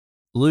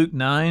Luke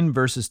 9,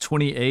 verses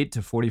 28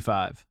 to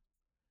 45.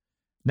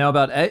 Now,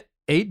 about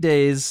 8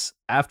 days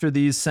after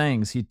these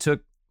sayings, he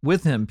took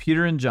with him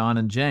Peter and John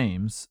and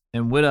James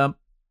and went up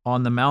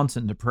on the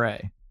mountain to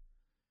pray.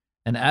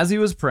 And as he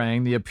was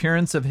praying, the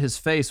appearance of his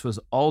face was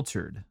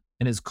altered,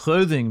 and his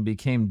clothing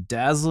became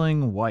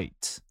dazzling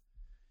white.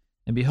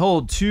 And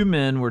behold, two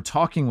men were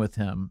talking with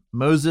him,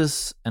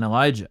 Moses and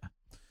Elijah,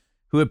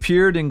 who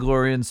appeared in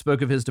glory and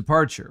spoke of his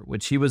departure,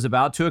 which he was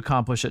about to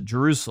accomplish at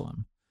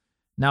Jerusalem.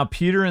 Now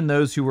Peter and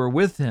those who were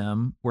with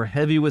him were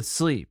heavy with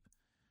sleep.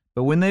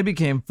 But when they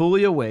became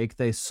fully awake,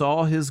 they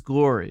saw his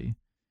glory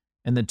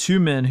and the two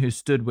men who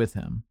stood with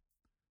him.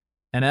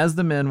 And as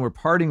the men were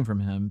parting from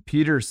him,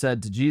 Peter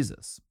said to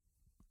Jesus,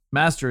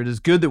 Master, it is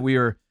good that we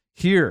are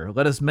here.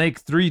 Let us make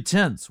 3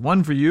 tents,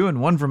 one for you and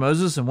one for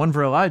Moses and one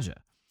for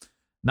Elijah,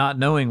 not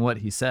knowing what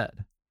he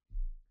said.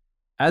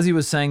 As he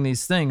was saying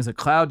these things, a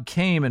cloud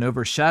came and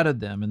overshadowed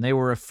them, and they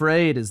were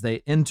afraid as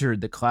they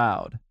entered the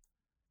cloud.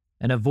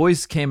 And a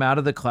voice came out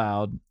of the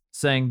cloud,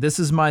 saying, This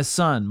is my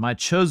son, my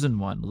chosen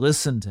one.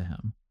 Listen to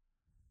him.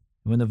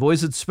 And when the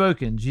voice had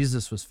spoken,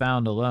 Jesus was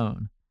found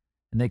alone.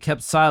 And they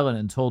kept silent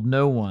and told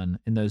no one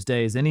in those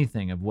days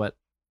anything of what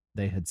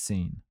they had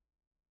seen.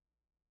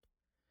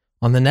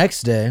 On the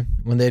next day,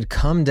 when they had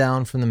come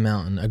down from the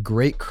mountain, a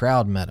great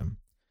crowd met him.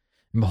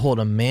 And behold,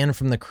 a man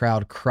from the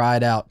crowd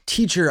cried out,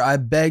 Teacher, I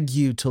beg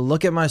you to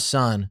look at my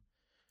son,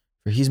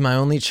 for he's my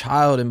only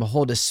child. And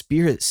behold, a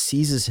spirit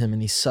seizes him,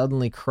 and he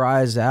suddenly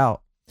cries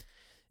out.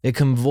 It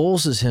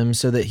convulses him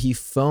so that he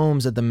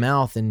foams at the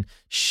mouth and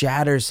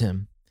shatters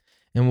him,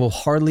 and will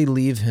hardly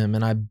leave him.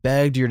 And I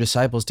begged your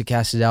disciples to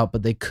cast it out,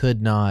 but they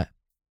could not.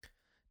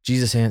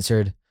 Jesus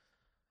answered,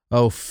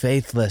 O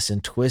faithless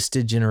and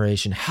twisted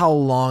generation, how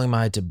long am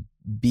I to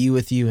be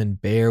with you and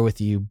bear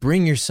with you?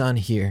 Bring your son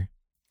here.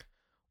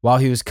 While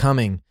he was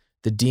coming,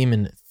 the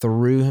demon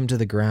threw him to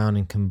the ground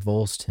and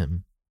convulsed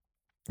him.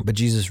 But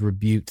Jesus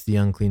rebuked the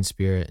unclean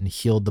spirit and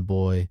healed the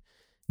boy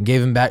and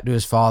gave him back to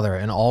his father,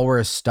 and all were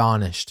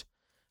astonished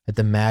at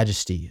the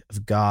majesty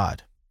of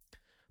God.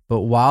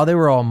 But while they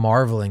were all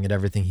marveling at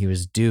everything he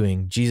was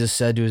doing, Jesus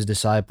said to his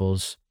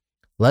disciples,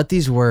 Let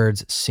these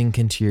words sink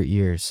into your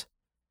ears.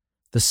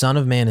 The Son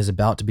of Man is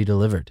about to be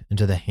delivered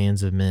into the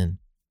hands of men.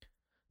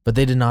 But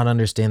they did not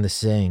understand the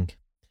saying,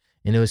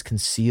 and it was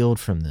concealed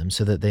from them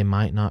so that they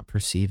might not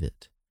perceive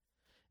it.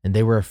 And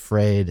they were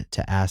afraid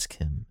to ask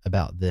him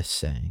about this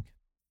saying.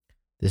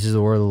 This is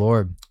the word of the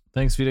Lord.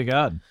 Thanks be to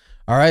God.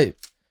 All right,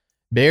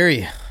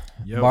 Barry,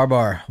 Yo.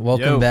 Barbar,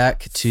 welcome Yo.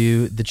 back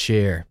to the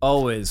chair.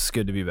 Always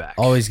good to be back.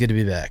 Always good to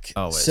be back.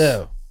 Always.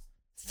 So,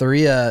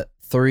 three,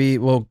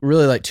 well,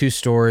 really like 2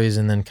 stories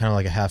and then kind of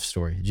like a half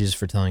story, Jesus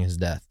foretelling his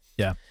death.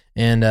 Yeah.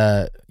 And,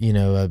 a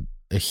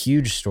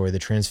huge story, the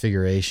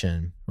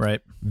Transfiguration.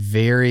 Right.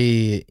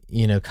 Very,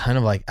 kind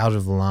of like out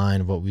of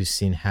line of what we've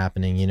seen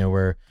happening.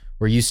 We're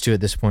used to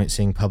at this point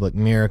seeing public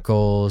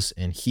miracles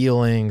and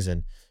healings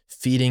and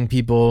feeding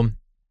people.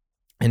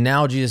 And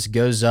now Jesus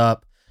goes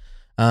up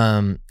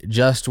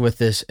just with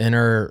this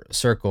inner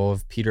circle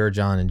of Peter,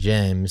 John, and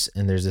James.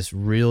 And there's this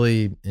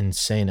really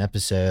insane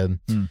episode.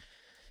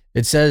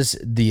 It says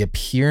the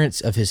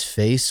appearance of his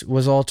face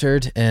was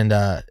altered. And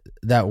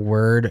that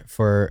word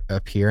for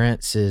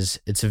appearance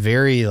it's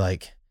very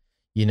like,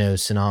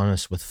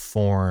 synonymous with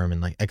form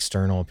and like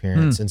external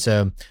appearance. And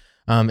so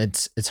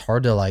it's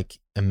hard to like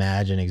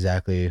imagine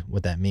exactly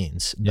what that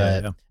means,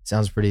 but it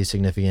sounds pretty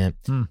significant.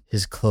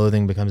 His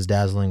clothing becomes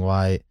dazzling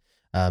white.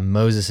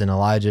 Moses and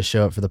Elijah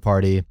show up for the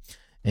party,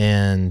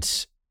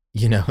 and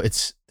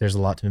there's a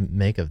lot to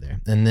make of there.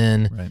 And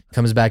then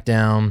comes back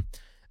down.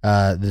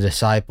 The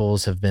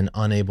disciples have been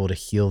unable to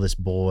heal this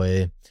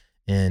boy,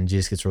 and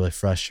Jesus gets really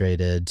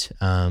frustrated.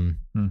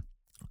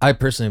 I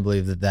personally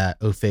believe that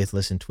 "O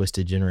faithless and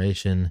twisted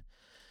generation,"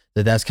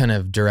 that's kind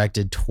of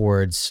directed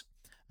towards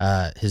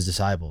his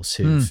disciples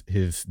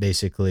who've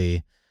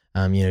basically,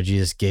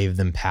 Jesus gave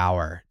them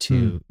power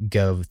to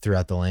go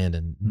throughout the land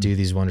and do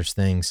these wondrous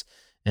things,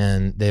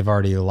 and they've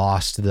already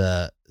lost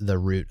the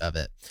root of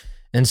it.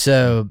 And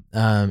so,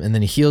 and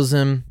then he heals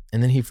them,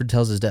 and then he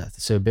foretells his death.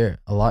 So, Bear,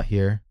 a lot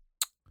here.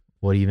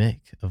 What do you make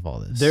of all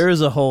this? There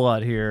is a whole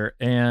lot here,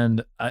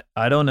 and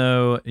I don't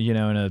know, in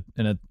a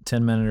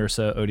 10-minute or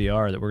so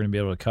ODR that we're going to be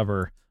able to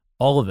cover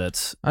all of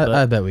it.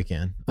 I bet we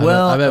can.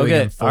 I bet we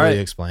can fully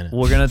explain it.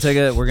 We're gonna take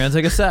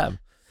a stab.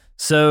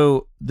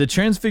 So the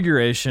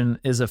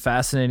Transfiguration is a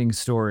fascinating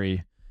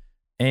story,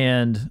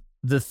 and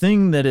the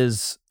thing that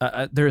is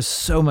there's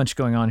so much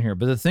going on here,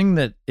 but the thing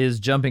that is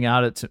jumping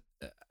out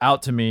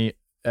to me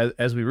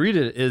as we read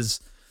it is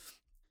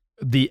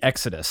the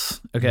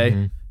Exodus.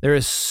 Okay. There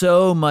is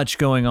so much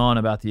going on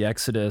about the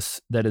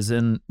Exodus that is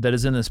in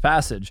this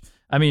passage.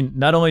 I mean,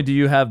 not only do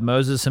you have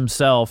Moses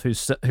himself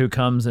who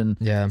comes and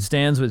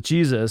stands with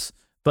Jesus,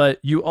 but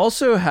you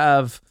also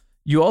have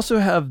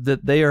that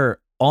they are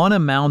on a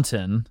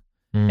mountain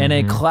and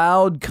a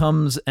cloud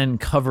comes and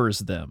covers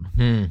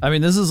them. I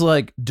mean, this is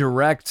like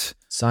direct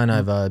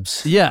Sinai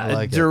vibes.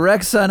 Yeah,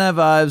 direct Sinai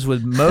vibes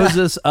with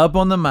Moses up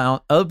on the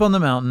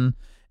mountain,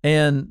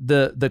 and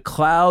the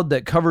cloud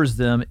that covers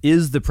them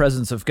is the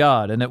presence of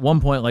God. And at one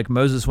point, like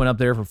Moses went up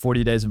there for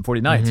 40 days and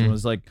 40 nights and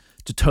was like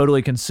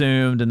totally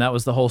consumed. And that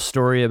was the whole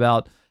story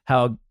about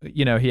how,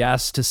 he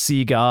asked to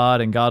see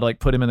God, and God like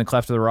put him in the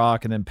cleft of the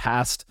rock and then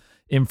passed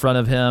in front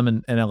of him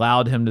and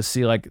allowed him to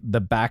see like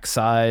the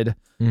backside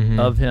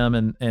of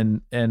him,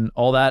 and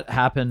all that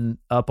happened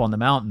up on the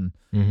mountain.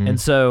 And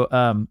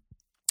so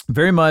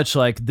very much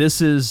like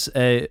this is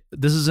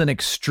an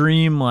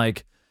extreme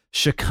like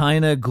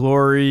Shekinah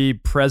glory,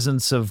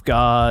 presence of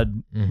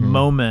God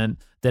moment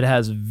that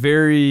has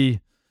very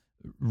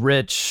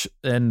rich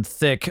and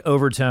thick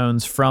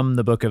overtones from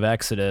the book of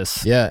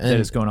Exodus that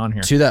is going on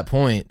here. To that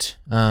point,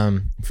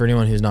 for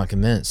anyone who's not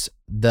convinced,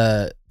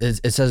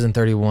 it says in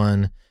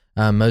 31,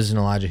 Moses and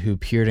Elijah, who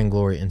appeared in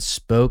glory and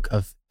spoke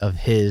of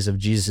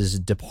Jesus'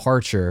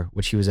 departure,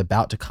 which he was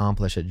about to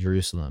accomplish at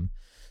Jerusalem.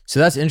 So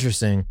that's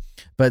interesting.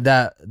 But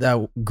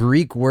that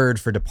Greek word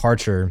for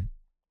departure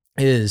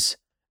is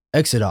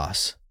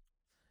exodos.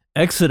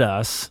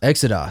 Exodus.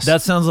 Exodos.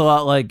 That sounds a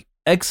lot like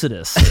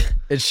Exodus.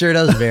 It sure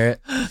does, Barrett.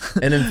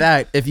 And in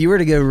fact, if you were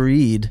to go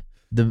read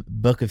the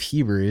book of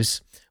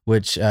Hebrews,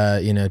 which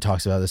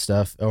talks about this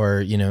stuff, or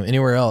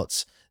anywhere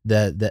else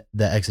that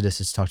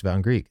Exodus is talked about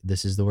in Greek,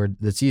 this is the word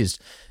that's used.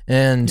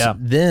 And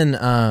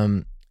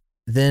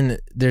then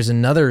there's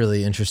another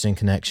really interesting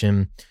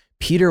connection.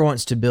 Peter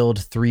wants to build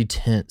 3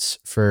 tents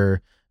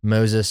for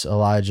Moses,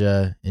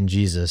 Elijah, and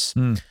Jesus.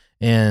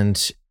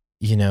 And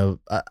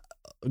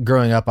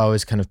growing up, I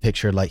always kind of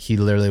pictured like he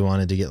literally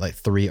wanted to get like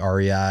 3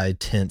 REI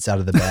tents out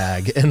of the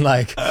bag and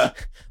like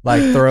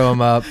throw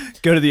them up.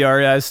 Go to the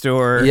REI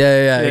store.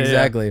 Yeah,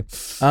 exactly.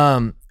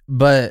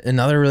 But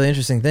another really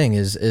interesting thing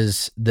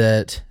is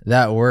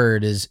that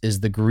word is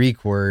the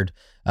Greek word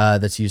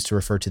that's used to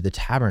refer to the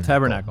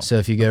tabernacle. So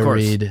if you go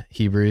read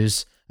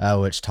Hebrews,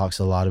 which talks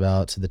a lot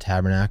about the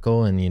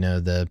tabernacle and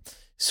the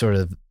sort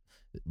of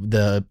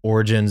the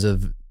origins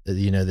of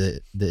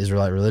the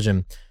Israelite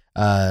religion,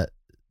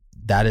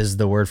 that is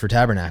the word for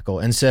tabernacle.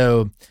 And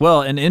so,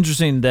 and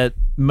interesting that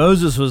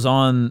Moses was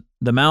on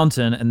the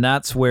mountain, and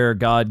that's where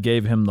God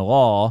gave him the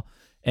law.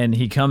 And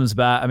he comes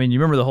back. I mean, you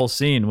remember the whole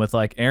scene with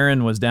like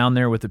Aaron was down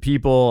there with the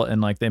people,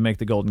 and like they make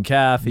the golden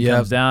calf. He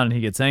comes down and he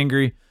gets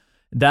angry.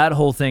 That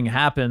whole thing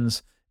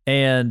happens.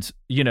 And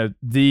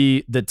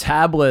the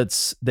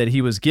tablets that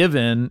he was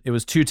given, it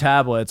was 2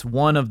 tablets.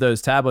 One of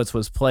those tablets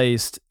was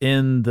placed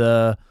in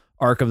the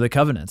Ark of the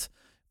Covenant,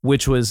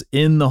 which was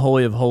in the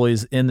Holy of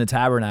Holies in the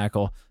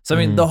tabernacle. So I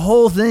mean, the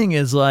whole thing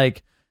is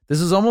like,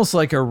 this is almost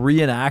like a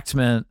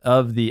reenactment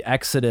of the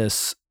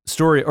Exodus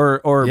story, or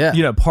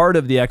part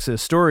of the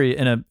Exodus story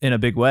in a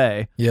big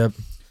way. Yep.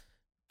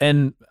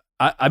 And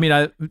I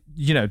mean,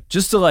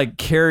 just to like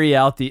carry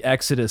out the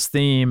Exodus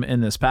theme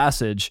in this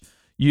passage,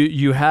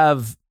 you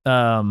have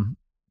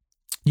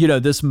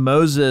this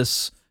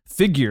Moses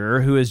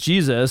figure who is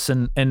Jesus,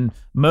 and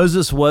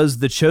Moses was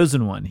the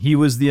chosen one. He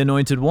was the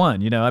anointed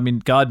one.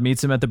 God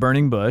meets him at the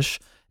burning bush,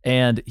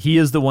 and he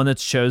is the one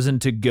that's chosen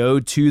to go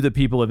to the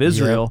people of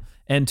Israel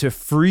and to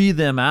free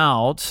them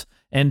out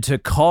and to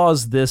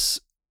cause this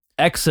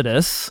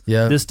exodus,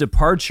 this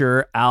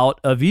departure out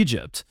of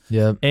Egypt.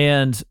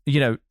 And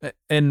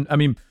I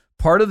mean,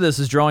 part of this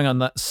is drawing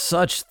on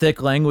such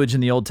thick language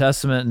in the Old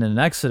Testament and in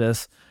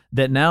Exodus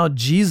that now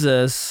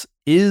Jesus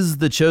is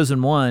the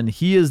chosen one.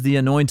 He is the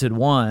anointed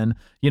one.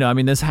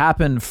 This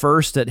happened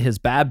first at his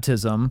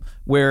baptism,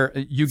 where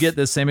you get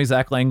this same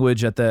exact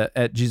language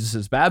at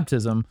Jesus's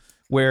baptism,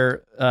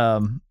 where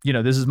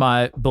this is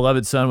my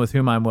beloved son with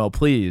whom I'm well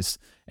pleased.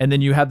 And then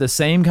you have the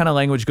same kind of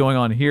language going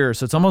on here.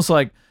 So it's almost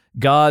like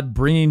God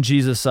bringing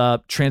Jesus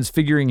up,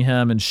 transfiguring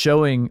him, and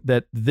showing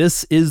that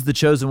this is the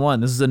chosen one.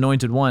 This is the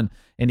anointed one,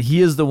 and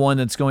he is the one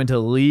that's going to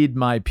lead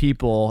my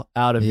people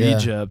out of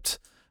Egypt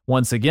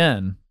once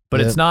again.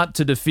 But it's not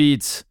to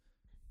defeat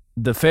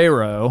the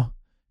Pharaoh,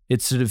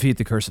 it's to defeat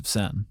the curse of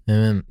sin.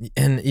 Amen.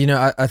 And,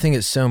 I think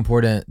it's so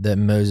important that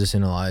Moses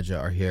and Elijah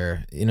are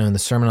here. In the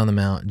Sermon on the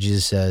Mount,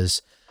 Jesus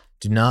says,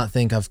 do not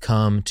think I've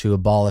come to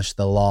abolish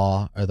the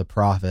law or the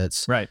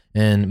prophets. Right.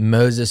 And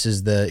Moses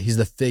he's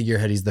the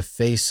figurehead. He's the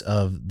face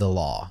of the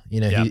law.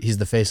 He's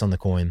the face on the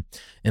coin.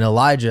 And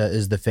Elijah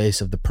is the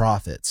face of the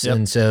prophets.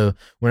 And so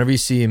whenever you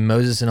see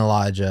Moses and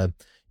Elijah,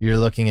 you're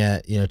looking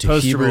at, to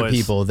poster Hebrew boys.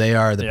 people, they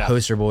are the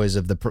poster boys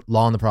of the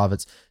law and the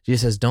prophets.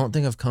 Jesus says, don't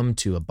think I've come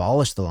to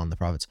abolish the law and the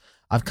prophets.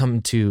 I've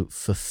come to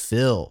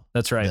fulfill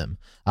them.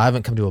 I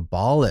haven't come to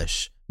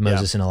abolish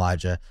Moses and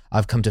Elijah.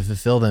 I've come to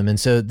fulfill them. And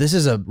so this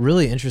is a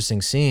really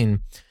interesting scene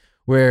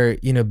where,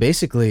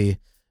 basically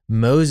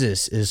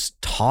Moses is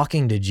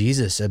talking to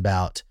Jesus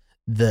about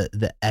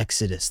the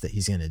exodus that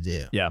he's going to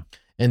do. Yeah.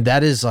 And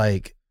that is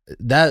like,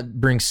 that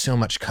brings so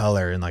much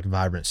color and like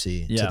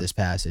vibrancy to this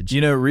passage.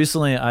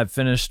 Recently I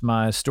finished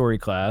my story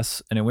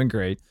class and it went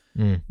great,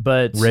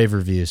 but rave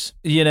reviews,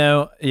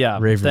 rave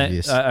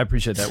reviews. I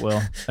appreciate that,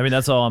 Will. I mean,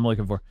 that's all I'm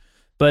looking for.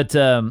 But,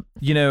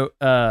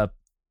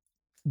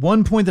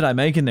 one point that I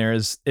make in there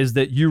is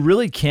that you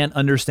really can't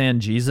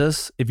understand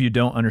Jesus if you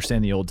don't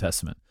understand the Old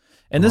Testament.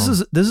 And this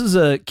is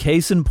a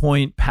case in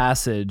point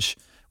passage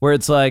where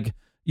it's like,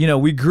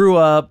 we grew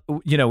up,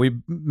 we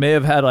may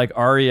have had like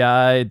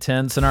REI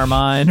tents in our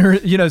mind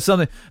or,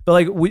 something, but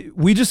like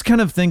we just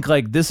kind of think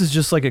like this is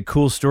just like a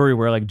cool story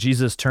where like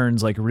Jesus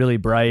turns like really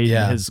bright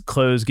and his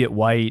clothes get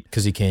white.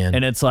 Because he can.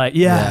 And it's like,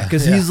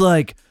 because he's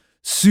like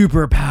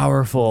super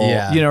powerful,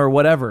 or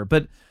whatever.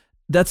 But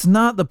that's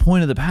not the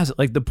point of the passage.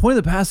 Like the point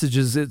of the passage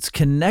is it's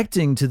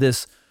connecting to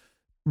this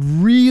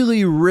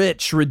really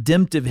rich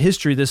redemptive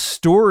history, this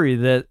story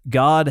that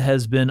God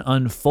has been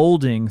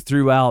unfolding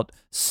throughout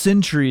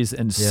centuries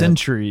and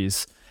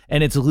centuries.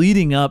 And it's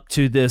leading up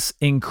to this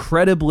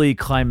incredibly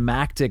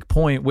climactic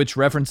point, which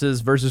references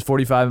verses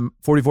 44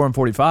 and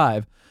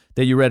 45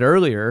 that you read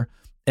earlier.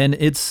 And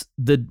it's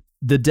the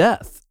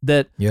death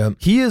that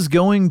he is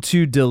going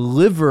to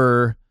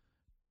deliver,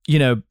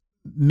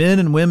 men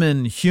and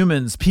women,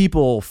 humans,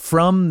 people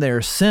from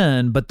their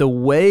sin. But the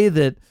way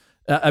that,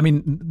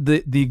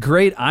 the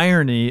great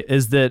irony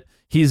is that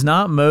he's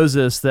not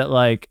Moses that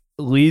like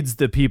leads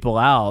the people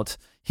out.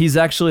 He's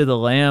actually the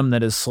lamb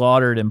that is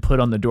slaughtered and put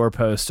on the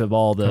doorpost of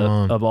all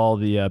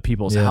the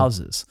people's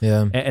houses.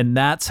 Yeah. And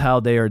that's how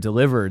they are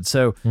delivered.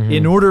 So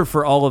in order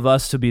for all of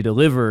us to be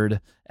delivered,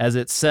 as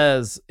it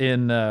says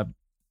in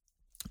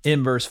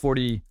verse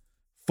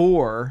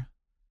 44,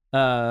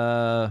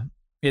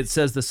 it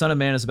says the Son of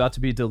Man is about to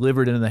be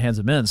delivered into the hands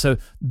of men. So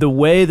the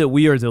way that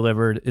we are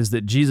delivered is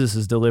that Jesus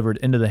is delivered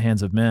into the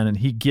hands of men, and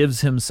he gives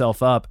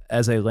himself up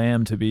as a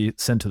lamb to be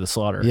sent to the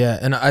slaughter. Yeah,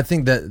 and I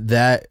think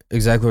that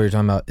exactly what you're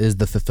talking about is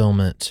the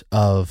fulfillment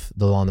of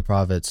the law and the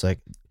prophets. Like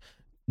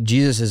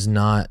Jesus is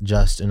not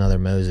just another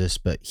Moses,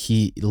 but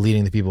he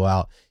leading the people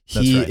out.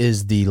 He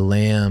is the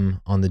lamb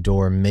on the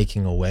door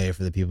making a way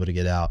for the people to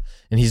get out.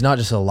 And he's not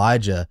just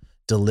Elijah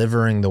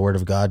delivering the word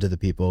of God to the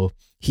people.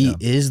 He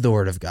is the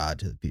word of God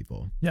to the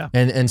people. Yeah.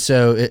 And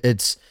so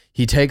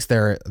he takes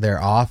their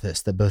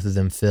office that both of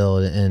them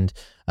filled, and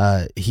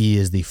he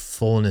is the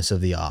fullness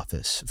of the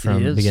office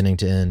from beginning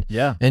to end.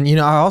 Yeah. And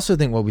I also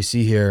think what we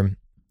see here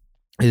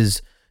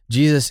is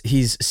Jesus,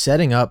 he's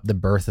setting up the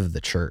birth of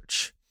the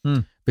church.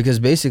 Because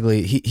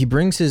basically he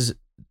brings his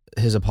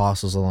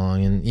apostles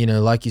along,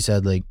 and like you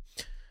said, like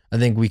I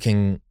think we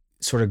can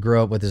sort of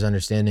grow up with this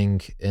understanding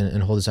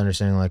and hold this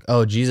understanding like,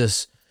 oh,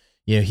 Jesus,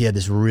 he had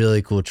this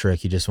really cool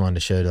trick he just wanted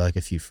to show to like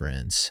a few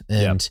friends.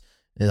 And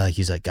like,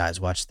 he's like, guys,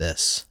 watch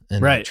this.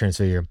 And like,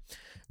 transfigure.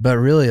 But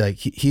really like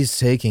he's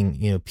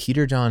taking,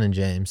 Peter, John, and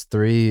James,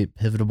 three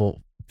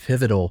pivotal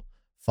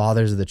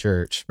fathers of the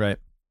church. Right.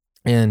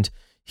 And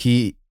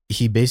he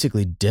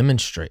basically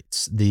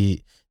demonstrates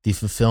the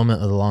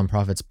fulfillment of the law and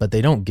prophets, but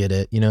they don't get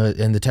it,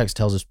 and the text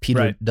tells us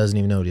Peter doesn't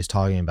even know what he's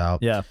talking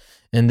about. Yeah.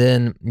 And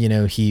then,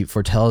 he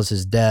foretells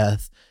his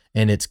death.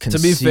 And it's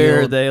concealed.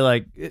 To be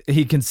fair,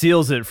 he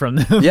conceals it from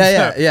them.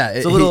 Yeah.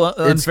 It's a little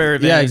unfair.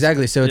 Yeah,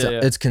 exactly. So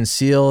it's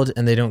concealed,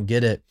 and they don't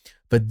get it.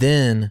 But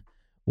then,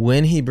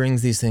 when he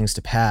brings these things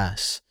to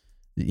pass,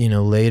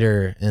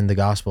 later in the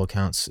gospel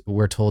accounts,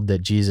 we're told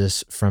that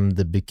Jesus, from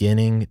the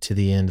beginning to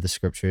the end of the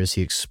scriptures,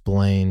 he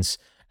explains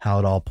how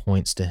it all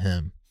points to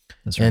him.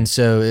 That's right. And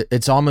so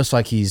it's almost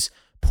like he's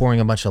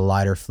pouring a bunch of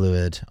lighter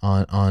fluid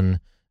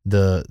on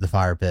the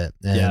fire pit,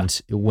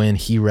 and when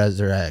he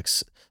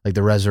resurrects. Like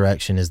the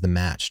resurrection is the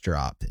match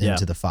drop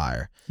into the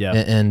fire. Yeah.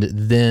 And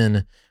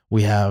then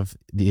we have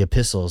the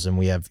epistles, and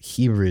we have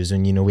Hebrews,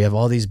 and, we have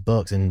all these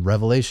books and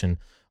Revelation,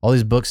 all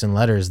these books and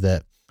letters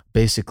that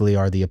basically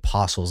are the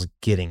apostles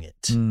getting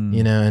it,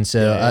 And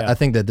so I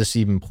think that this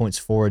even points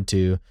forward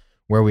to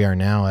where we are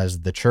now as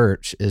the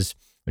church is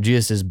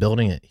Jesus is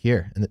building it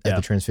here at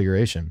the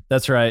Transfiguration.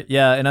 That's right.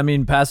 Yeah.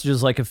 And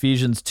passages like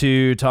Ephesians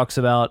 2 talks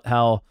about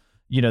how,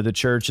 the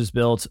church is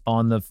built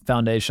on the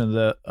foundation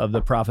of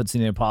the prophets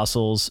and the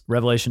apostles.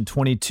 Revelation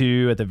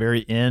 22 at the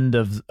very end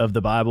of the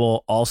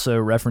Bible also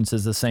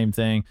references the same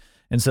thing.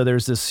 And so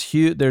there's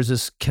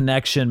this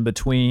connection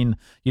between,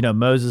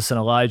 Moses and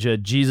Elijah,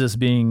 Jesus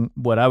being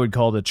what I would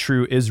call the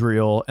true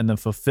Israel and the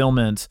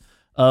fulfillment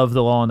of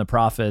the law and the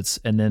prophets,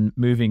 and then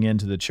moving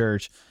into the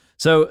church.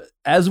 So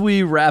as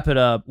we wrap it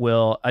up,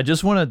 Will, I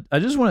just want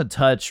to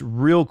touch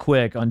real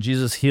quick on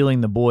Jesus healing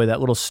the boy, that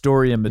little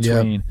story in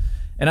between. Yep.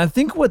 And I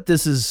think what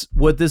this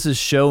is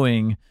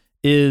showing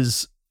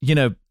is,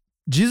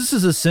 Jesus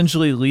is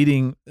essentially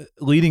leading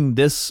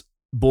this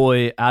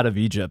boy out of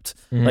Egypt.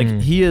 Like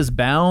he is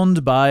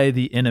bound by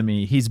the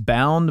enemy. He's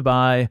bound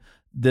by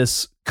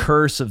this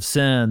curse of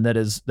sin that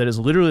is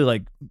literally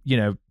like,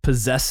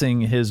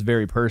 possessing his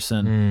very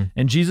person.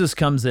 And Jesus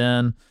comes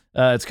in.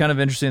 It's kind of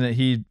interesting that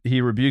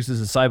he rebukes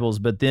his disciples,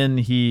 but then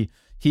he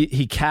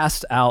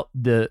casts out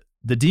the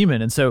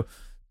demon. And so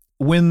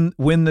when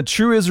the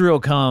true Israel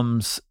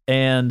comes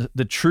and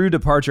the true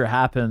departure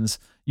happens,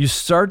 you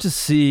start to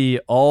see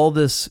all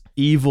this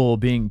evil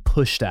being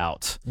pushed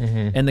out,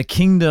 and the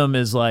kingdom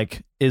is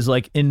like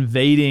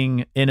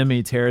invading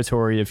enemy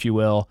territory, if you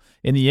will,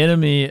 and the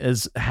enemy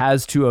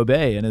has to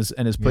obey and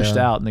is pushed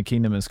out, and the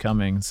kingdom is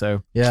coming.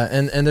 So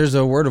and there's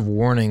a word of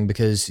warning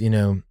because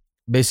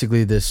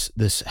basically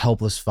this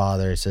helpless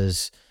father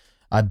says,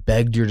 "I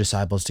begged your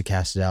disciples to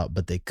cast it out,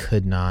 but they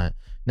could not."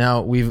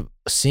 Now we've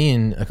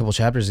seen a couple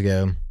chapters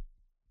ago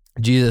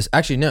Jesus,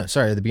 actually, no,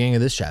 sorry, at the beginning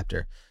of this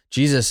chapter,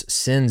 Jesus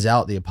sends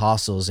out the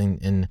apostles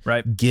and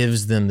Right.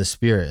 gives them the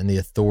Spirit and the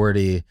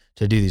authority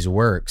to do these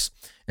works.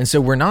 And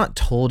so we're not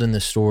told in the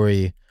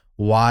story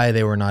why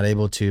they were not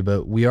able to,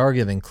 but we are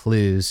given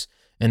clues.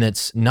 And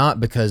it's not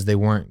because they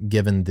weren't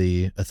given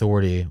the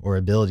authority or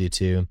ability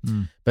to,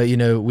 but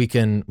we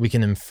can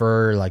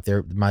infer like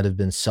there might have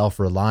been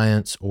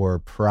self-reliance or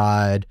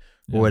pride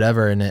or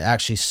whatever, and it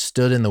actually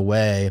stood in the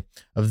way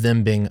of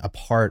them being a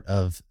part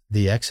of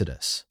the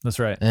Exodus. That's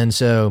right. And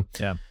so,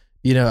 Yeah.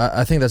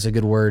 I think that's a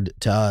good word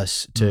to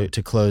us to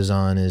close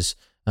on is,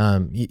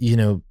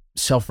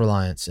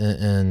 self-reliance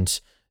and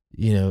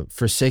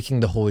forsaking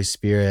the Holy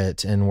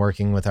Spirit and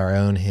working with our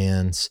own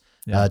hands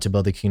to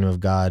build the kingdom of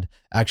God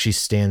actually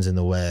stands in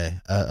the way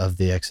of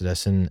the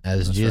Exodus. And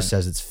as Jesus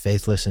says, it's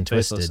faithless and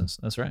twisted.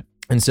 That's right.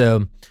 And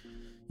so,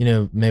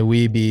 may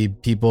we be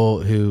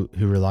people who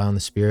rely on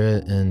the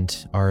Spirit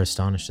and are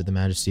astonished at the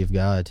majesty of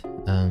God,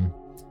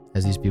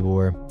 as these people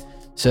were.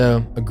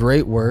 So a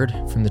great word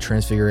from the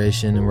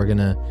Transfiguration, and we're going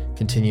to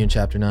continue in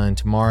chapter 9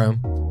 tomorrow.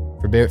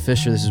 For Barrett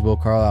Fisher, this is Will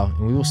Carlisle,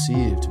 and we will see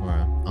you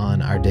tomorrow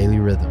on Our Daily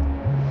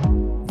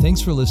Rhythm.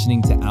 Thanks for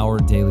listening to Our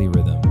Daily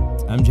Rhythm.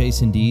 I'm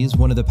Jason Dees,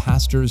 one of the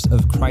pastors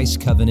of Christ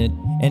Covenant,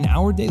 and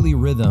Our Daily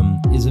Rhythm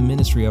is a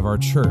ministry of our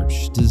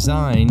church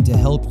designed to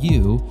help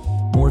you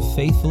more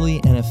faithfully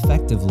and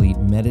effectively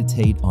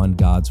meditate on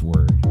God's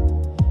Word.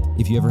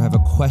 If you ever have a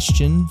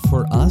question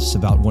for us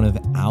about one of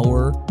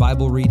our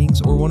Bible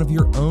readings or one of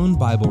your own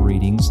Bible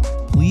readings,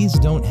 please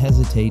don't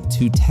hesitate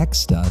to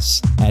text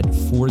us at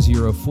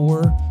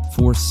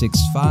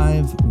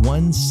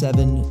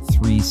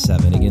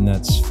 404-465-1737. Again,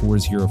 that's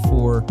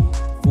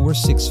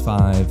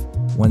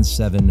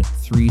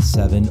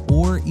 404-465-1737,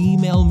 or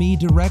email me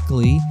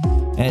directly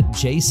at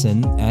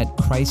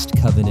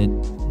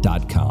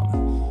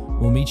jason@christcovenant.com.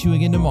 We'll meet you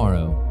again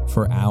tomorrow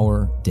for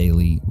Our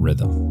Daily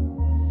Rhythm.